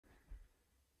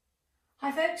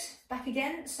Hi folks, back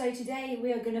again. So today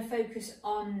we are going to focus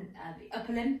on the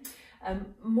upper limb,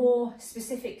 more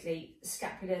specifically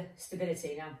scapular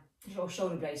stability now, or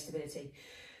shoulder blade stability.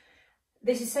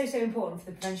 This is so important for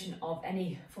the prevention of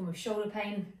any form of shoulder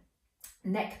pain,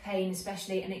 neck pain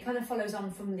especially, and it kind of follows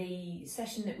on from the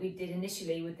session that we did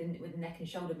initially with the neck and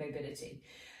shoulder mobility.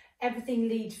 Everything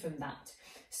leads from that.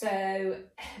 So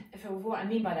what I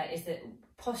mean by that is that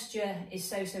posture is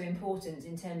so important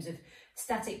in terms of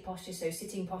static posture, so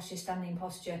sitting posture, standing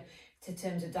posture, to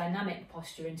terms of dynamic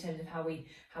posture in terms of how we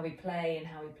play and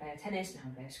how we play a tennis and how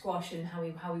we play a squash and how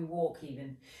we walk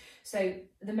even. So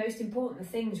the most important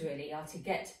things really are to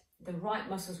get the right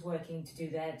muscles working to do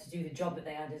the job that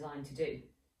they are designed to do.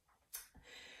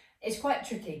 It's quite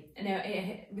tricky. You know,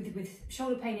 with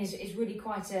shoulder pain is really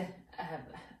quite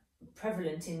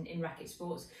prevalent in racket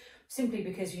sports, simply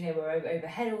because, you know, we're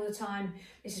overhead all the time.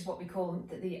 This is what we call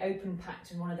the open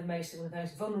packed and one of the most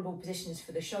vulnerable positions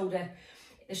for the shoulder.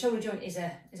 The shoulder joint is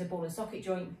a ball and socket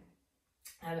joint,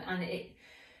 and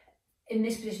in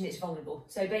this position it's vulnerable.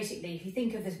 So basically, if you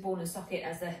think of this ball and socket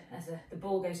as the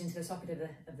ball goes into the socket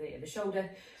of the shoulder,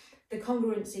 the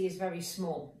congruency is very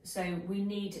small. So we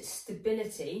need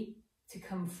stability to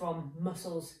come from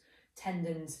muscles,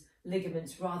 tendons,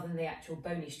 ligaments, rather than the actual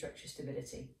bony structure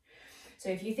stability. So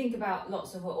if you think about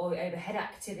lots of overhead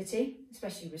activity,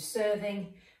 especially with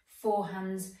serving,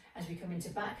 forehands, as we come into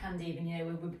backhand even, you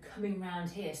know, we're coming round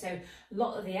here. So a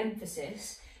lot of the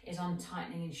emphasis is on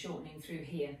tightening and shortening through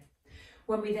here.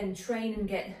 When we then train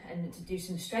and to do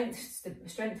some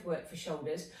strength work for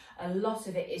shoulders, a lot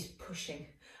of it is pushing.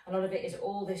 A lot of it is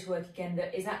all this work again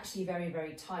that is actually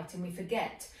very tight, and we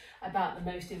forget about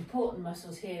the most important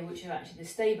muscles here, which are actually the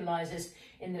stabilizers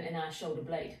in our shoulder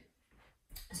blade.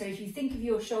 So if you think of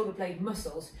your shoulder blade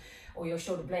muscles, or your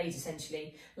shoulder blades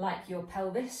essentially, like your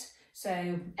pelvis,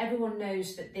 so everyone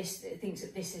knows that thinks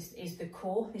that this is the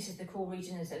core. This is the core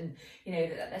region, and you know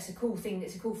that's a cool thing.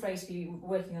 It's a cool phrase for you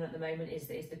working on at the moment. Is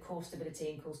the core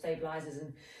stability and core stabilizers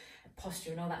and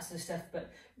posture and all that sort of stuff.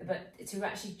 But to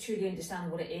actually truly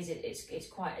understand what it is, it's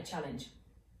quite a challenge.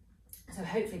 So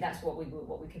hopefully that's what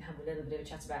we can have a little bit of a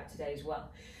chat about today as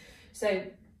well. So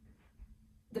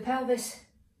the pelvis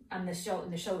and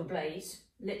the shoulder blades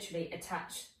literally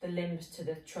attach the limbs to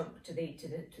the trunk, to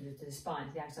the spine,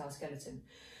 to the axial skeleton.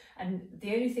 And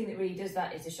the only thing that really does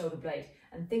that is the shoulder blade.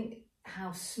 And think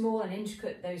how small and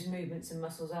intricate those movements and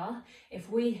muscles are. If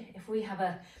we have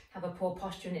a poor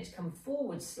posture and it's come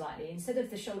forward slightly, instead of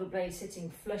the shoulder blade sitting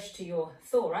flush to your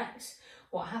thorax,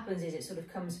 what happens is it sort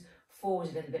of comes forward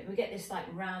a little bit. We get this like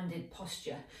rounded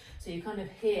posture. So you kind of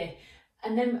here,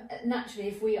 and then naturally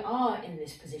if we are in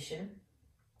this position,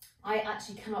 I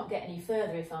actually cannot get any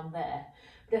further if I'm there.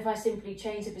 But if I simply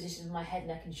change the position of my head,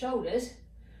 neck and shoulders,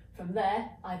 from there,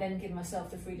 I then give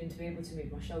myself the freedom to be able to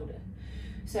move my shoulder.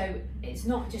 So it's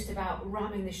not just about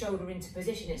ramming the shoulder into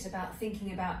position, it's about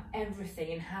thinking about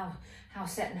everything and how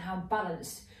set and how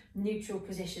balanced neutral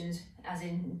positions, as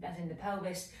in the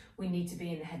pelvis, we need to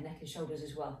be in the head, neck and shoulders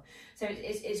as well. So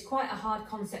it's quite a hard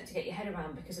concept to get your head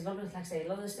around, because a lot of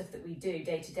the stuff that we do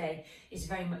day to day is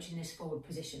very much in this forward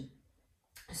position.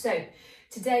 So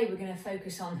today we're going to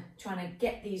focus on trying to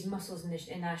get these muscles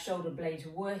in our shoulder blades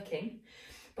working,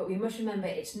 but we must remember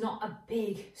it's not a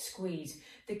big squeeze.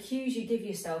 The cues you give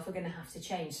yourself are going to have to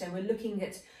change. So we're looking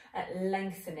at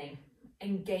lengthening,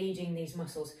 engaging these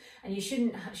muscles, and you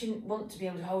shouldn't want to be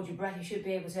able to hold your breath. You should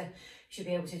be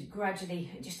able to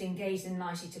gradually just engage them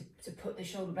nicely to put the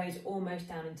shoulder blades almost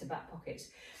down into back pockets.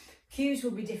 Cues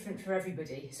will be different for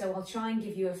everybody, so I'll try and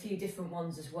give you a few different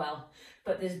ones as well,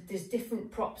 but there's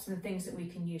different props and things that we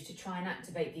can use to try and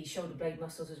activate these shoulder blade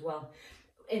muscles as well,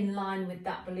 in line with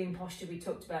that balloon posture we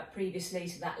talked about previously,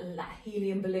 so that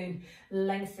helium balloon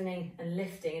lengthening and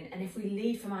lifting, and if we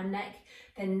lead from our neck,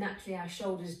 then naturally our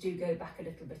shoulders do go back a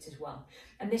little bit as well.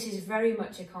 And this is very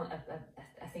much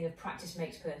a thing of practice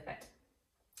makes perfect.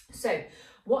 So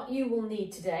what you will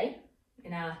need today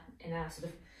in our sort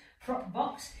of prop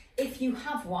box, if you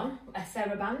have one, a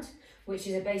TheraBand, which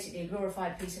is basically a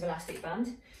glorified piece of elastic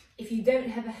band. If you don't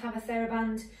have a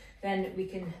TheraBand, then we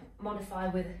can modify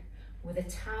with a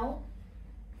towel.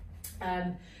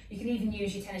 You can even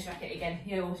use your tennis racket again,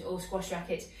 you know, or squash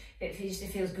racket. If it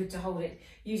feels good to hold it,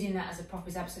 using that as a prop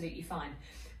is absolutely fine.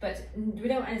 But we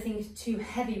don't want anything too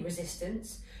heavy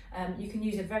resistance. You can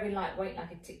use a very lightweight, like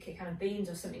a kind of beans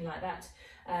or something like that.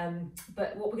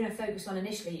 But what we're going to focus on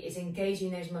initially is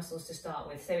engaging those muscles to start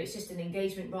with. So it's just an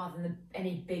engagement rather than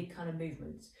any big kind of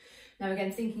movements. Now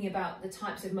again, thinking about the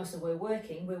types of muscle we're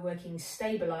working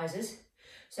stabilizers.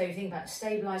 So you think about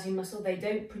stabilising muscle, they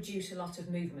don't produce a lot of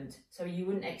movement. So you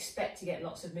wouldn't expect to get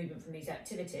lots of movement from these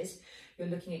activities. You're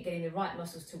looking at getting the right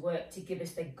muscles to work to give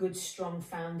us the good, strong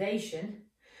foundation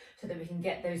so that we can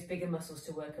get those bigger muscles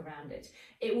to work around it.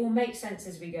 It will make sense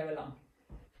as we go along.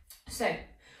 So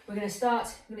we're going to start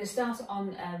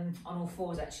on all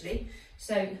fours actually.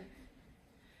 So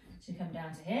come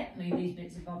down to here, move these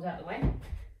bits and bobs out of the way.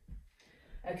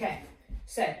 Okay,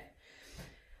 so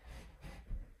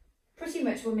pretty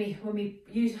much when we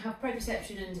have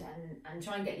proprioception and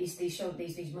try and get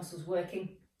these muscles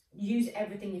working, use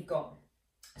everything you've got.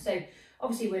 So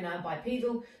obviously we're now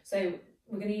bipedal, so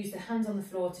we're going to use the hands on the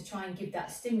floor to try and give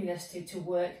that stimulus to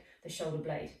work the shoulder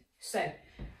blade. So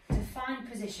to find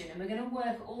position, and we're going to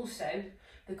work also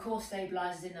the core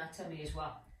stabilizers in our tummy as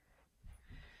well.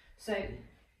 So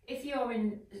if you're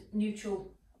in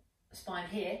neutral spine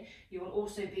here, you will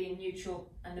also be in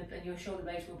neutral, and your shoulder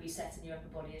blades will be set in your upper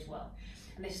body as well.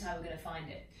 And this is how we're going to find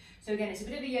it. So again, it's a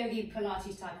bit of a yogi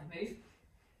Pilates type of move.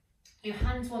 Your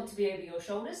hands want to be over your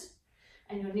shoulders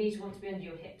and your knees want to be under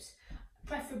your hips,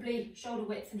 preferably shoulder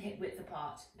width and hip width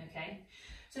apart, okay?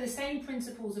 So the same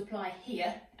principles apply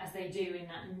here as they do in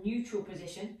that neutral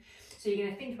position. So you're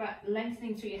going to think about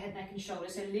lengthening through your head, neck and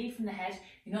shoulders. So lead from the head,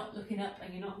 you're not looking up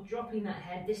and you're not dropping that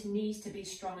head. This needs to be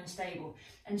strong and stable.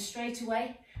 And straight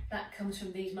away, that comes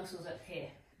from these muscles up here.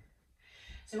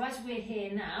 So as we're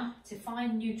here now, to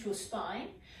find neutral spine,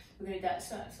 we're going to do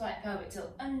that slight pelvic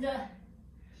tilt under,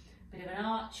 bit of an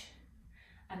arch,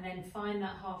 and then find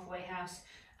that halfway house,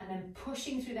 and then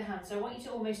pushing through the hands. So I want you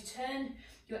to almost turn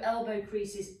your elbow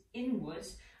creases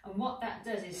inwards, and what that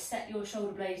does is set your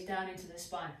shoulder blades down into the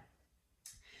spine.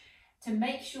 To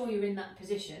make sure you're in that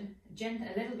position,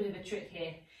 a little bit of a trick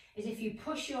here is if you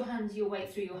push your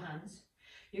weight through your hands,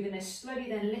 you're going to slowly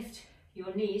then lift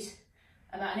your knees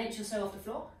about 1 inch or so off the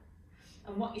floor.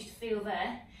 And what you should feel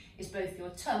there is both your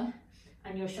tongue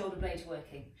and your shoulder blades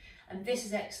working. And this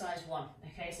is exercise 1.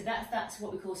 Okay, so that's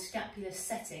what we call scapular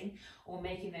setting, or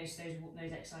making those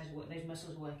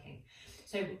muscles working.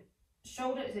 So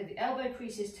so the elbow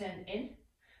creases turn in,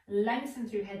 lengthen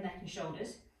through head, neck and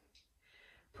shoulders,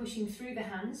 pushing through the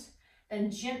hands, then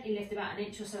gently lift about 1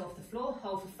 inch or so off the floor.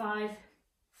 Hold for 5,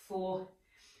 4,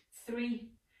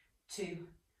 3, 2,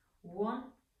 1,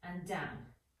 and down.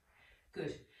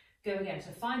 Good. Go again.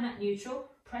 So find that neutral,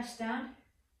 press down,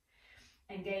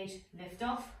 engage, lift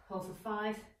off, hold for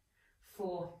 5,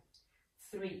 4,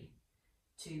 3,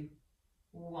 2,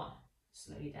 1.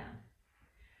 Slowly down.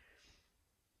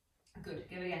 Good.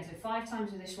 Go again. So 5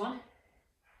 times with this one.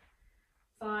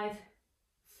 5,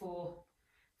 4,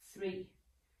 3,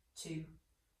 2,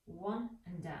 1,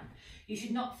 and down. You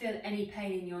should not feel any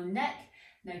pain in your neck,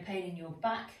 no pain in your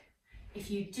back. If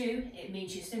you do, it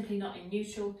means you're simply not in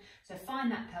neutral. So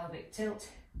find that pelvic tilt,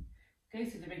 go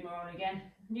through the rigmarole again,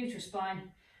 neutral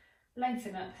spine,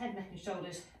 lengthen up, head, neck and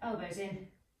shoulders, elbows in.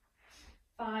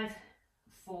 5,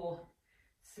 4,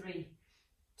 3,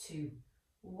 2,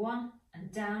 1,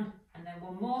 and down, and then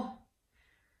one more.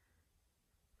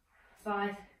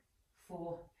 5,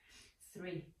 4,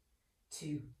 3,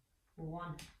 2,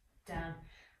 1, down.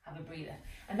 Have a breather.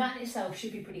 And that in itself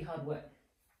should be pretty hard work.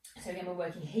 So again, we're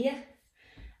working here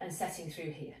and setting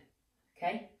through here.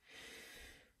 Okay.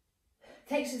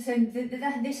 This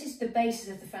is the basis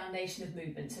of the foundation of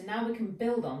movement. So now we can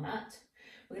build on that.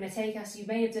 We're going to take us. You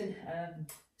may have done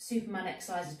Superman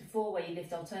exercises before, where you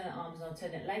lift alternate arms and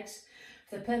alternate legs.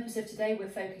 For the purpose of today, we're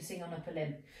focusing on upper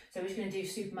limb. So we're just going to do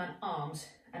Superman arms,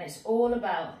 and it's all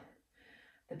about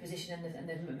the position and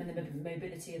the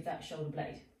mobility of that shoulder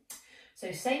blade.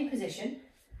 So same position,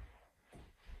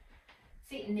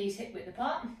 feet and knees hip width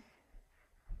apart,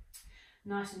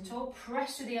 nice and tall.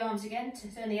 Press through the arms again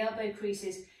to turn the elbow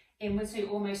creases inwards, so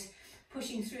almost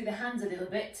pushing through the hands a little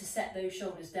bit to set those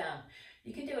shoulders down.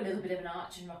 You can do a little bit of an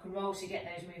arch and rock and roll to get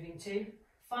those moving too.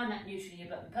 Find that neutral in your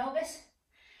butt and pelvis,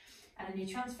 and then you're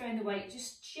transferring the weight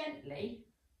just gently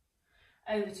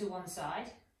over to one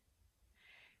side.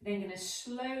 Then going to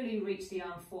slowly reach the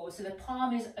arm forward, so the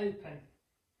palm is open.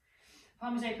 The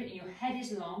palm is open and your head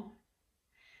is long,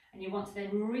 and you want to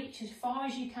then reach as far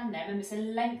as you can there. Remember, it's a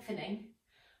lengthening,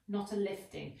 not a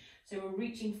lifting. So we're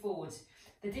reaching forwards.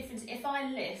 The difference, if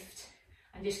I lift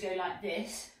and just go like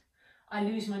this, I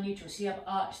lose my neutral. See, I've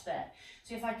arched there.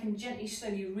 So if I can gently,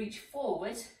 slowly reach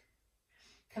forward,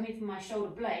 coming from my shoulder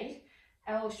blade,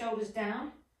 shoulders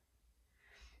down,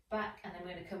 back, and then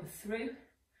we're going to come through,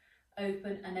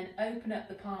 open, and then open up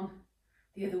the palm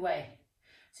the other way.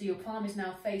 So your palm is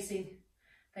now facing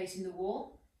the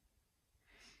wall.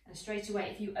 And straight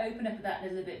away, if you open up that a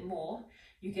little bit more,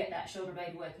 you get that shoulder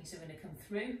blade working. So we're going to come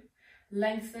through,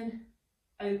 lengthen,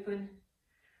 open,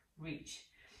 reach.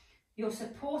 Your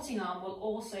supporting arm will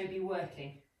also be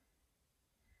working.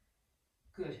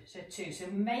 Good, so 2. So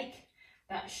make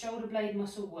that shoulder blade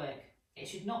muscle work. It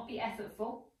should not be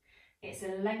effortful. It's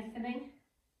a lengthening.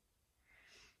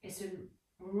 It's a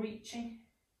reaching.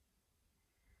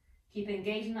 Keep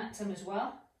engaging that tum as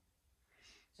well.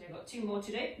 So we've got 2 more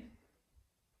to do.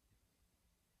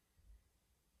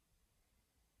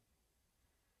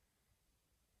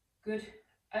 Good.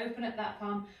 Open up that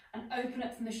palm and open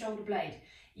up from the shoulder blade.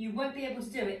 You won't be able to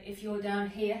do it if you're down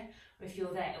here or if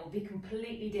you're there. It will be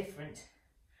completely different.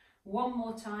 1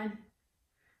 more time.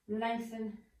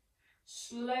 Lengthen.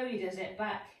 Slowly does it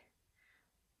back.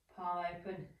 Palm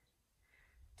open.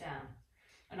 Down.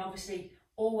 And obviously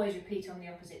always repeat on the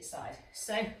opposite side.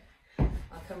 So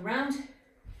I'll come round.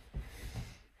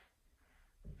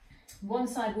 One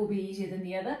side will be easier than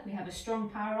the other. We have a strong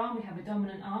power arm, we have a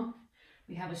dominant arm,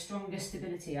 we have a stronger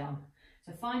stability arm.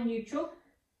 So find neutral,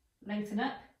 lengthen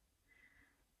up,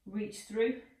 reach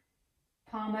through,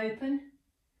 palm open,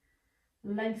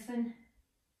 lengthen,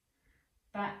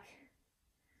 back,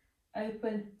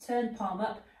 open, turn palm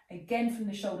up, again from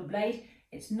the shoulder blade.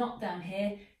 It's not down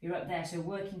here, you're up there, so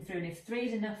working through, and if 3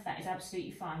 is enough, that is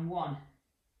absolutely fine. 1.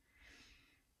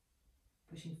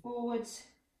 Pushing forwards.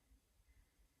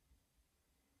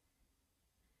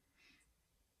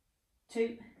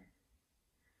 2.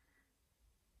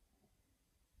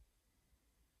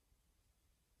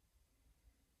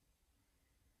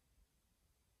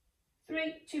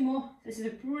 3, 2 more. This is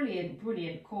a brilliant,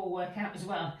 brilliant core workout as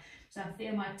well. So I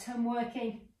feel my tum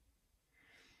working.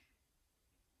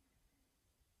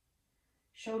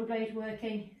 Shoulder blade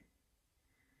working,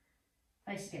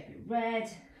 face get a bit red,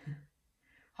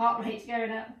 heart rate's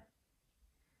going up,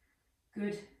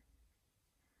 good,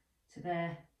 to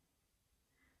there,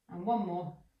 and 1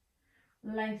 more,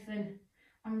 lengthen,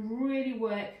 and really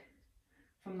work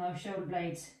from those shoulder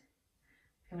blades,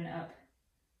 coming up,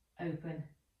 open,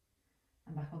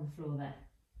 and back on the floor there.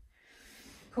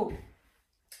 Cool,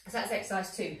 so that's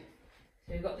exercise 2.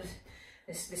 So we've got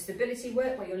the stability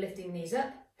work where you're lifting these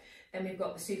up. Then we've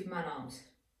got the Superman arms.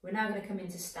 We're now going to come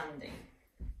into standing.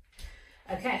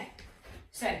 Okay,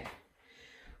 so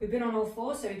we've been on all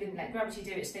 4, so we didn't let gravity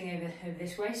do its thing over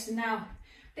this way. So now a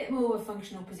bit more of a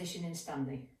functional position in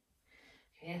standing.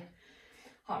 Here,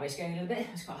 heart rate's going a little bit.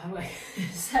 That's quite hard work.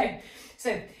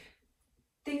 so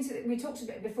things that we talked a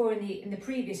bit before in the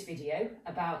previous video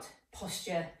about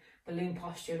posture, balloon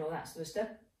posture, and all that sort of stuff.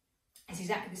 It's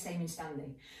exactly the same in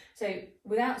standing. So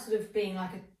without sort of being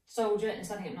like a soldier and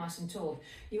standing up nice and tall,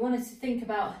 you wanted to think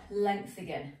about length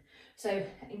again. So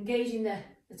engaging the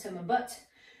tum and butt,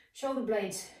 shoulder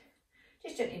blades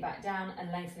just gently back down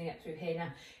and lengthening up through here.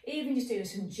 Now, even just doing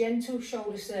some gentle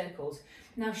shoulder circles.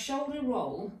 Now, shoulder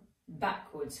roll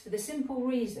backwards for the simple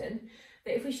reason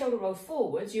that if we shoulder roll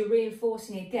forwards, you're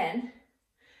reinforcing again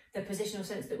the positional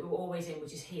sense that we were always in,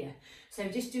 which is here. So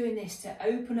just doing this to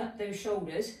open up those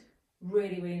shoulders,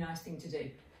 really, really nice thing to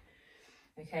do.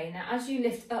 Okay, now as you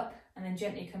lift up and then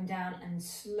gently come down and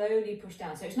slowly push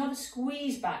down. So it's not a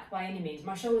squeeze back by any means.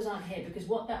 My shoulders aren't here because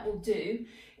what that will do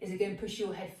is again push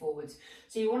your head forwards.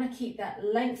 So you want to keep that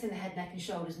length in the head, neck and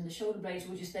shoulders, and the shoulder blades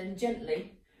will just then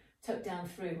gently tuck down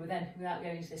through without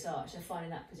going into this arch. So finding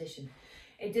that position.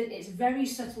 It's very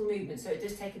subtle movement, so it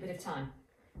does take a bit of time.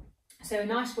 So a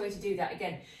nice way to do that,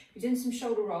 again, you're doing some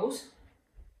shoulder rolls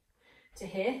to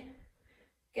here.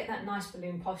 Get that nice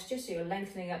balloon posture, so you're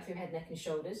lengthening up through head, neck and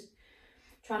shoulders.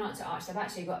 Try not to arch, so I've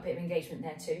actually got a bit of engagement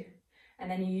there too.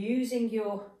 And then you're using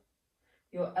your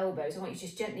elbows. I want you to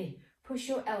just gently push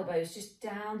your elbows just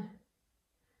down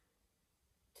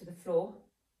to the floor,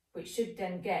 which should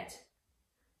then get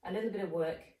a little bit of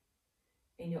work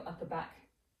in your upper back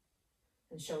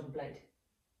and shoulder blade.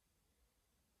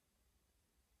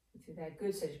 Through there,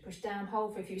 good, so just push down,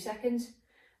 hold for a few seconds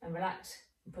and relax.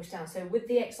 And push down. So with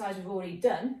the exercise we've already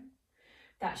done,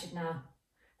 that should now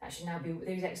be,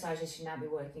 those exercises should now be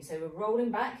working. So we're rolling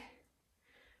back,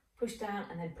 push down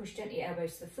and then push gently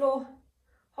elbows to the floor,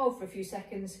 hold for a few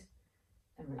seconds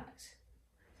and relax.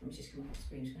 Let me just come off the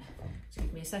screen, just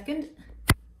give me a second.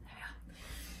 There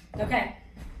we are. Okay,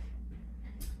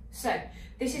 so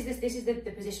this is the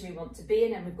position we want to be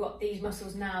in, and we've got these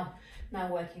muscles now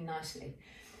working nicely.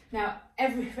 Now,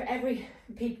 for every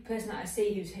person that I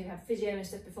see who have physio and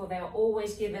stuff before, they are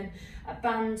always given a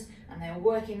band and they are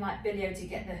working like bilio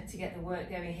to get the work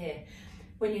going here.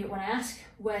 When I ask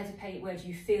where do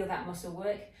you feel that muscle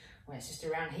work? Well, it's just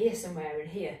around here somewhere in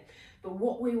here. But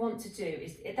what we want to do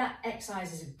is, that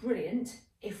exercise is brilliant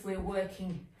if we're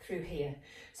working through here.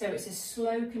 So it's a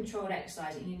slow, controlled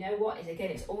exercise, and you know what?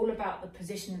 Again, it's all about the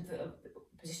position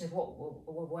position of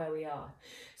where we are.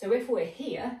 So if we're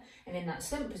here and in that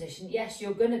slump position, yes,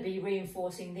 you're going to be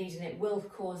reinforcing these and it will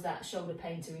cause that shoulder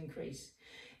pain to increase.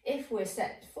 If we're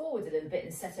set forward a little bit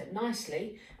and set up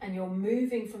nicely and you're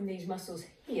moving from these muscles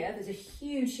here, there's a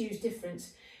huge, huge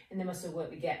difference in the muscle work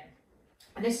we get.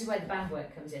 And this is where the band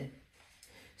work comes in.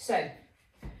 So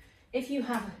if you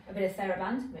have a bit of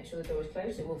TheraBand, make sure the door is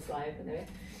closed, it will fly open there.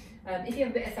 If you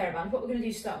have a bit of TheraBand, what we're going to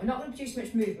do to start, we're not going to produce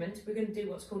much movement, we're going to do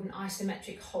what's called an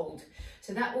isometric hold.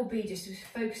 So that will be just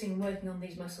focusing and working on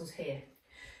these muscles here.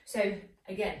 So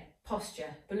again,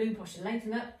 posture, balloon posture,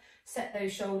 lengthen up, set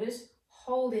those shoulders,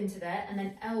 hold into there, and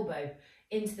then elbow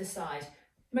into the side.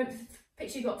 Remember,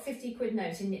 picture you've got 50 quid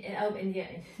note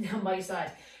down by your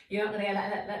side. You're not going to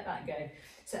let that go.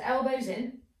 So elbows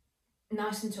in,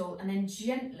 nice and tall, and then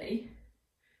gently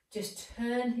just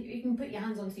turn. You can put your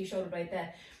hands onto your shoulder blade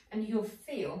there, and you'll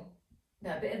feel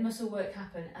that bit of muscle work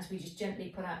happen as we just gently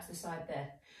put out to the side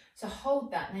there. So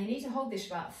hold that. Now you need to hold this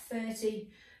for about 30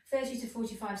 to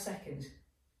 45 seconds,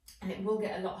 and it will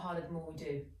get a lot harder the more we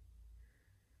do.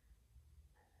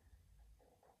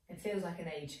 It feels like an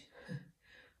age,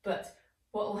 but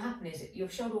what will happen is that your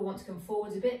shoulder will want to come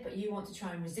forwards a bit, but you want to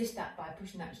try and resist that by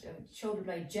pushing that shoulder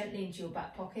blade gently into your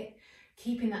back pocket,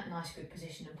 keeping that nice good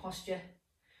position and posture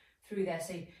through there.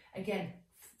 So again,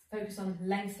 focus on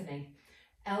lengthening,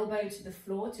 elbow to the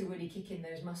floor to really kick in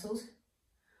those muscles,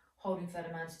 holding for that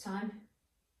amount of time.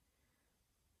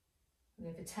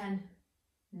 We'll go for 10,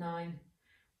 9,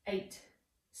 8,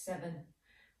 7,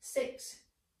 6,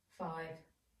 5,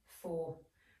 4,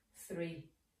 3,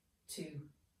 2,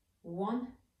 1,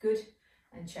 good,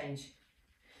 and change.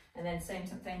 And then same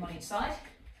thing on each side.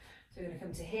 So we're going to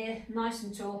come to here, nice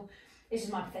and tall. This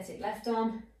is my pathetic left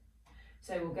arm.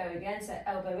 So we'll go again, so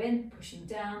elbow in, pushing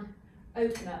down,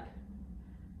 open up,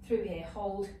 through here,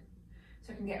 hold.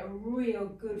 So I can get a real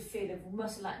good feel of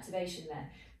muscle activation there.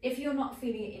 If you're not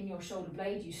feeling it in your shoulder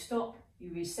blade, you stop,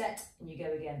 you reset, and you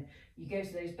go again. You go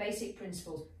to those basic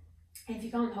principles. If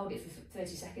you can't hold it for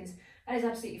 30 seconds, that is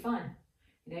absolutely fine.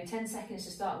 10 seconds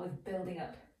to start with building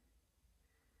up.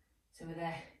 So we're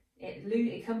there.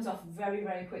 It comes off very,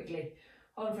 very quickly.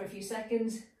 Hold on for a few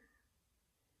seconds.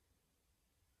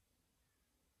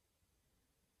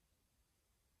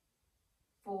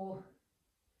 4,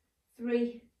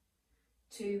 3,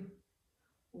 2,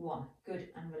 1. Good,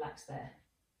 and relax there.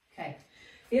 Okay.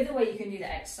 The other way you can do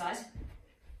that exercise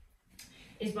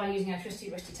is by using our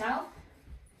trusty rusty towel.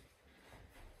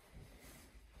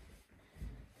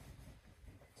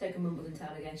 Take a Wimbledon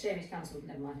towel again. Shame it's cancelled,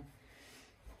 never mind.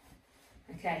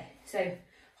 Okay, so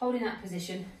holding that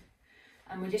position,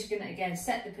 and we're just going to again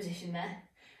set the position there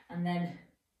and then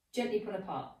gently pull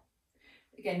apart.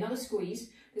 Again, not a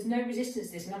squeeze, there's no resistance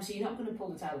to this, and obviously you're not going to pull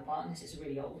the towel apart unless it's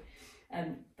really old,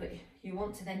 but you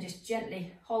want to then just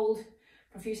gently hold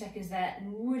for a few seconds there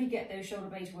and really get those shoulder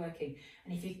blades working.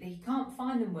 And if you can't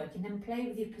find them working, then play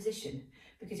with your position,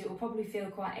 because it will probably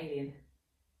feel quite alien.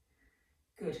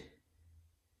 Good.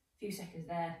 Few seconds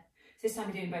there. So this time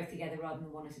we're doing both together rather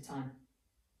than one at a time.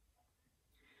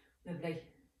 Lovely.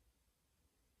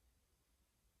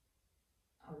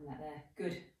 Holding that there.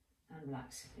 Good. And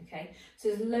relax. Okay. So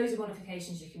there's loads of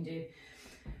modifications you can do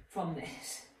from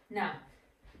this. Now,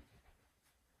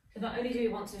 so not only do we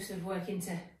want to sort of work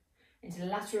into the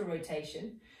lateral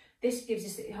rotation, this gives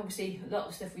us, obviously a lot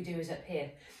of stuff we do is up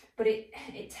here, but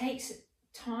it takes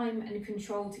time and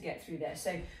control to get through there.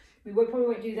 So we probably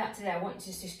won't do that today. I want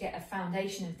you to just get a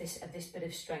foundation of this bit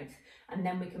of strength, and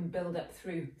then we can build up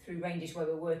through ranges where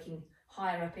we're working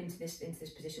higher up into this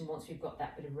position once we've got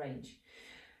that bit of range.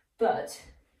 But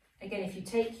again, if you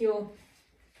take your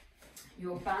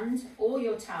band or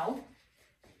your towel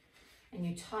and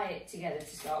you tie it together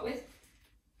to start with,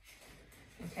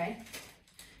 okay.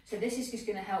 So this is just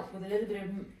going to help with a little bit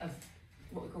of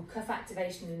what we call cuff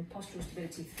activation and postural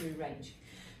stability through range.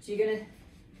 So you're going to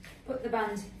put the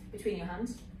band between your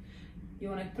hands. You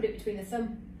want to put it between the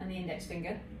thumb and the index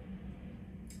finger.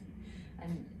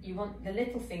 And you want the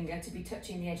little finger to be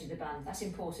touching the edge of the band. That's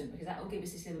important because that will give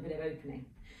us this little bit of opening.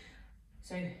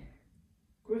 So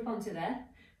grip onto there.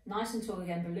 Nice and tall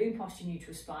again, balloon posture,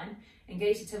 neutral spine.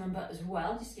 Engage the tongue and butt as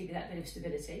well, just to give you that bit of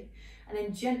stability. And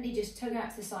then gently just tug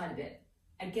out to the side of it.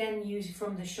 Again, use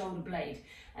from the shoulder blade.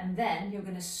 And then you're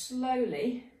going to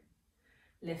slowly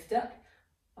lift up.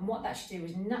 And what that should do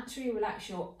is naturally relax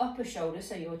your upper shoulder,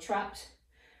 so you're trapped,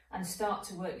 and start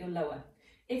to work your lower.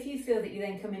 If you feel that you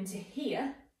then come into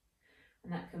here,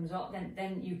 and that comes up,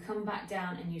 then you come back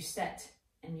down and you set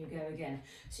and you go again.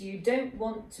 So you don't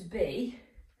want to be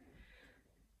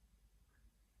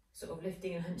sort of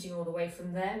lifting and hunching all the way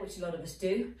from there, which a lot of us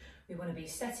do. We want to be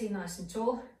setting nice and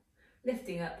tall,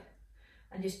 lifting up,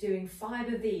 and just doing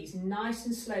 5 of these nice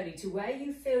and slowly to where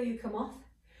you feel you come off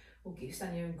will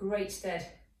stand you in great stead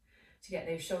to get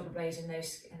those shoulder blades and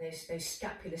those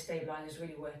scapular stabilizers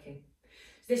really working.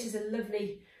 So this is a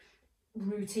lovely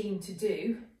routine to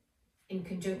do in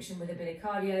conjunction with a bit of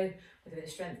cardio, with a bit of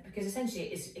strength, because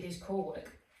essentially it is core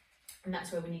work, and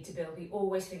that's where we need to build. We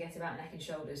always forget about neck and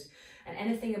shoulders, and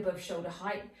anything above shoulder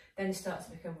height then starts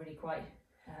to become really quite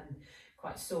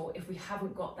sore if we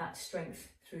haven't got that strength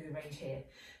through the range here.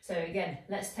 So again,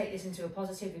 let's take this into a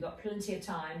positive. We've got plenty of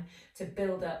time to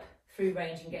build up through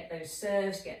range and get those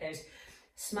serves, get those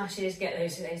smashes, get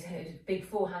those big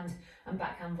forehand and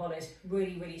backhand volleys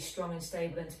really, really strong and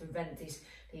stable, and to prevent these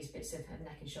bits of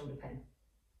neck and shoulder pain.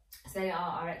 So they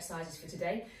are our exercises for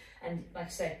today. And like I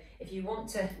say, if you want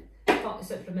to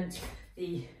supplement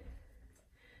the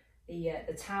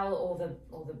towel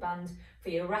or the band for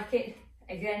your racket,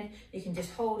 again, you can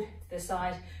just hold to the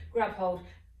side, grab hold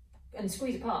and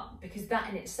squeeze apart, because that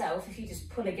in itself, if you just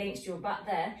pull against your back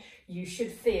there, you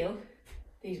should feel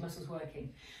these muscles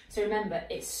working. So remember,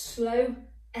 it's slow,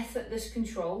 effortless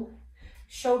control,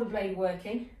 shoulder blade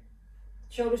working.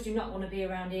 Shoulders do not want to be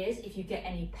around ears. If you get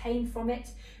any pain from it,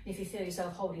 if you feel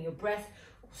yourself holding your breath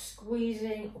or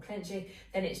squeezing or clenching,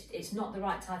 then it's not the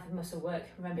right type of muscle work.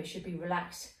 Remember, it should be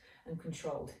relaxed and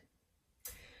controlled.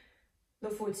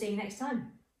 Look forward to seeing you next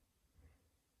time.